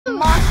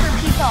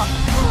Peacock.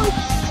 Oh,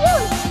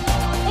 shoot!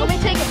 Let me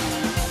take him.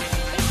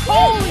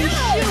 Holy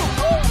shoot!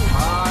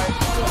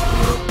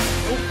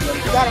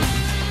 Got him.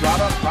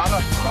 Rod up.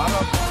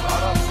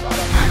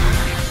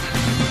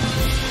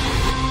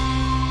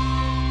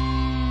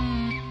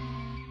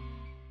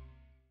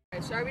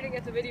 Sorry we didn't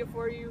get the video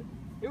for you.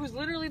 It was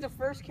literally the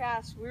first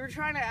cast. We were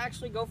trying to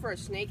actually go for a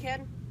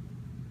snakehead,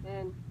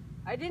 and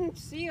I didn't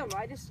see him.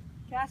 I just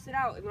cast it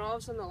out, and then all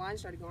of a sudden the line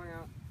started going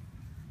out.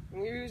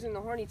 And we were using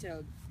the horny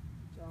toad.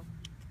 So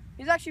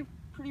he's actually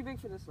pretty big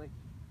for this lake.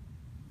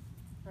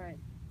 Alright,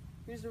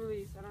 here's the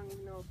release. I don't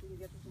even know if we can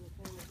get this in the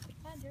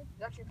camera.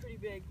 It's actually pretty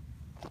big.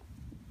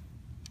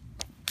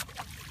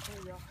 There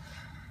we go.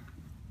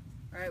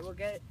 Alright, we'll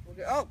get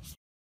oh!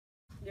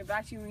 Get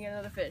back to you when we get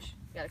another fish.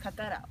 Gotta cut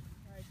that out.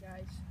 Alright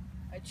guys,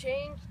 I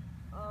changed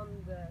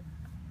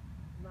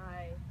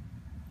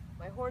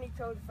my horny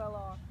toad fell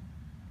off.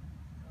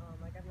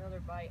 I got another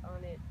bite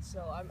on it,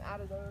 so I'm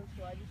out of those,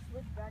 so I just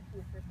switched back to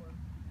a fish one.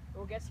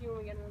 We'll get to you when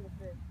we get another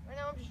fish. Right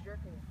now I'm just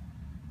jerking it.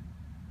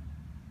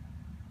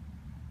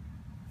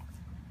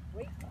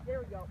 Wait, there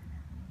we go.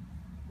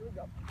 Here we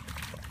go.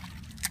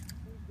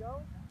 Here we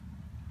go.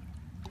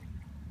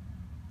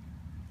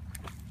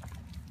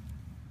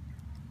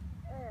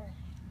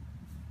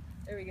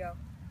 There we go.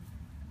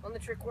 On the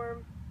trick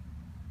worm.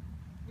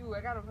 Dude, I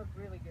got him hooked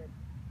really good.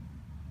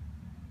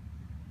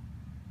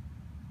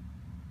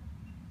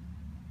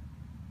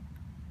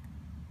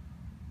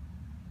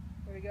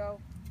 There we go.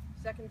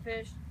 Second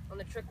fish on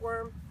the trick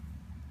worm.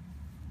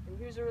 And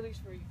here's a release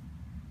for you.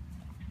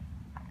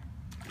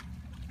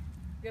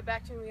 Get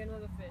back to me, we get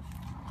another fish.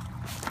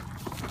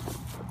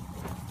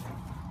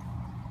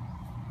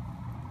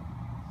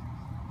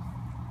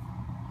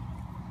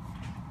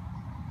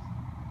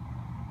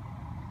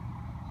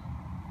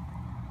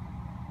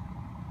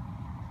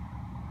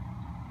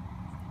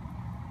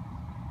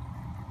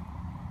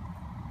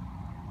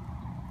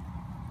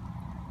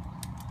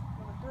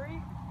 Number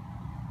 3.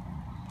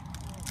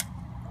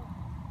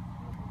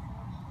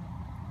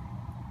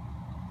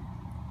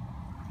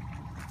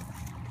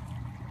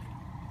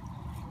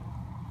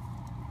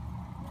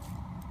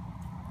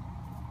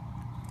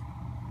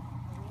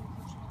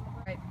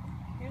 Alright,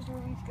 here's the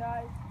release,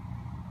 guys.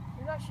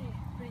 It was actually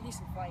a pretty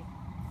decent fight.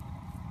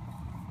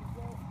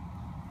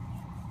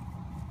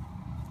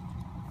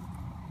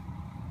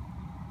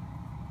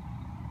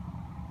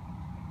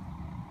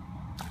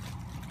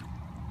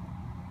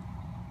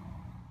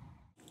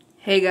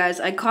 Hey guys,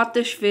 I caught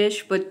this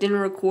fish but didn't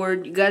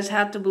record. You guys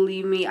have to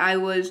believe me. I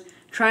was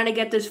trying to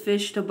get this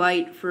fish to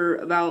bite for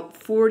about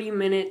 40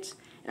 minutes.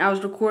 And I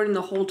was recording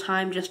the whole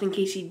time just in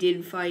case he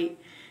did fight.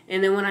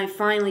 And then when I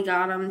finally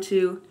got him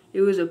to,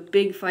 it was a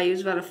big fight. It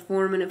was about a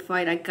 4-minute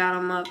fight. I got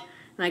him up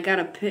and I got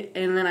a pit,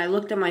 and then I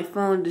looked at my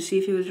phone to see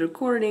if he was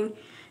recording.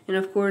 And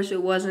of course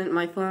it wasn't.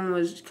 My phone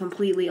was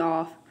completely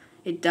off.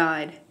 It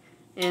died.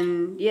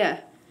 And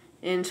yeah.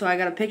 And so I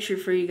got a picture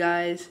for you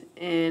guys,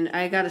 and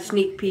I got a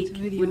sneak peek,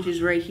 which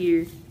is right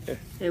here,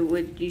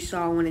 what you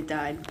saw when it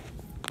died.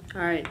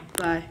 Alright,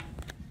 bye.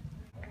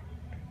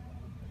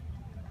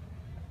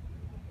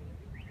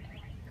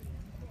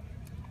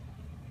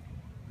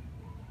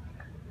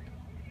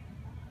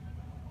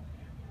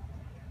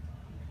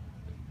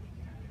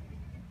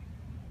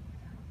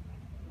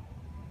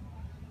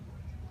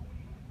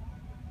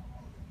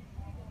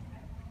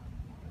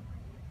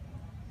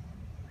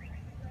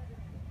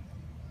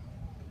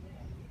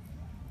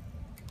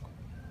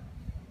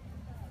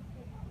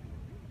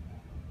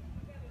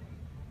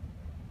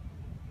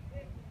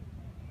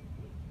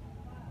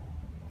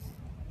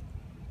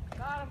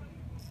 Got him.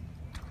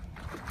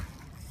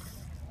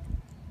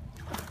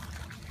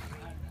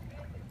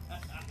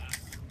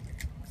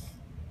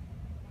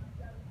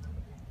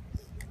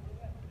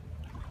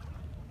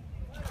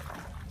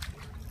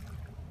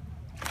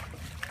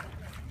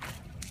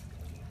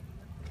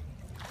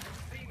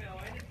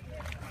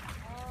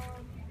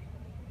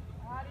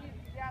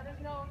 Yeah,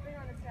 there's no thing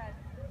on his head.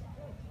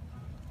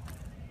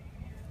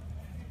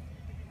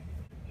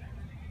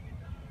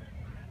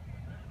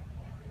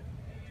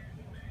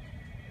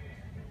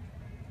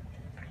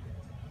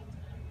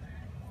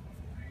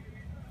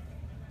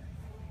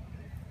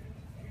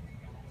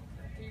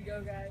 Here you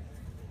go, guys.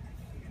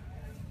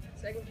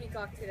 Second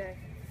peacock today.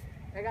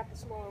 I got the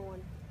smaller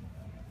one.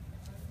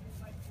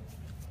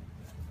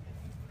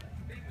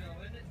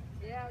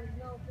 Yeah, there's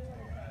no thing on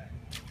his head.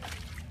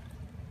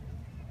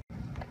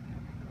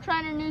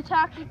 Trying a new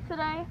tactic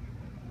today.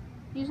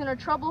 Using a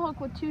treble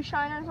hook with 2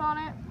 shiners on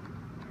it.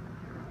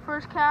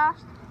 First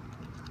cast,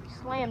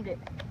 slammed it.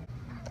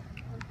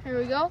 Here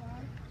we go.